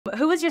But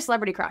who was your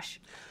celebrity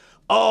crush?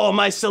 Oh,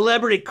 my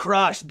celebrity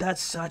crush.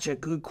 That's such a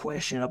good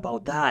question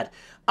about that.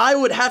 I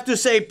would have to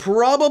say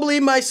probably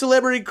my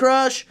celebrity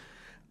crush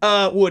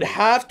would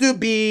have to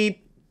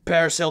be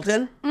Paris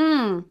Hilton.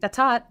 That's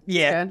hot.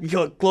 Yeah,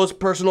 Good. close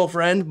personal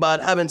friend,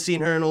 but haven't seen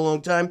her in a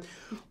long time.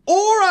 Or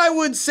I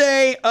would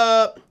say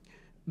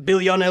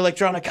Billy on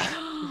Electronica.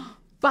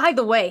 By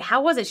the way,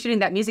 how was it shooting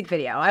that music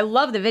video? I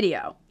love the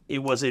video. It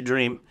was a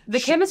dream. The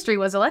chemistry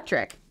was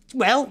electric.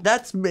 Well,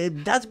 that's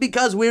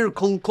because we're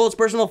close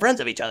personal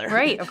friends of each other.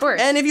 Right, of course.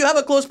 And if you have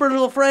a close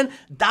personal friend,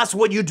 that's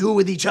what you do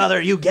with each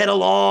other. You get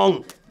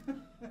along.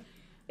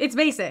 It's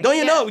basic. Don't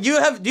you know? Do you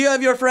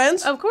have your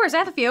friends? Of course, I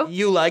have a few.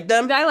 You like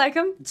them? I like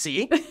them.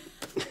 See?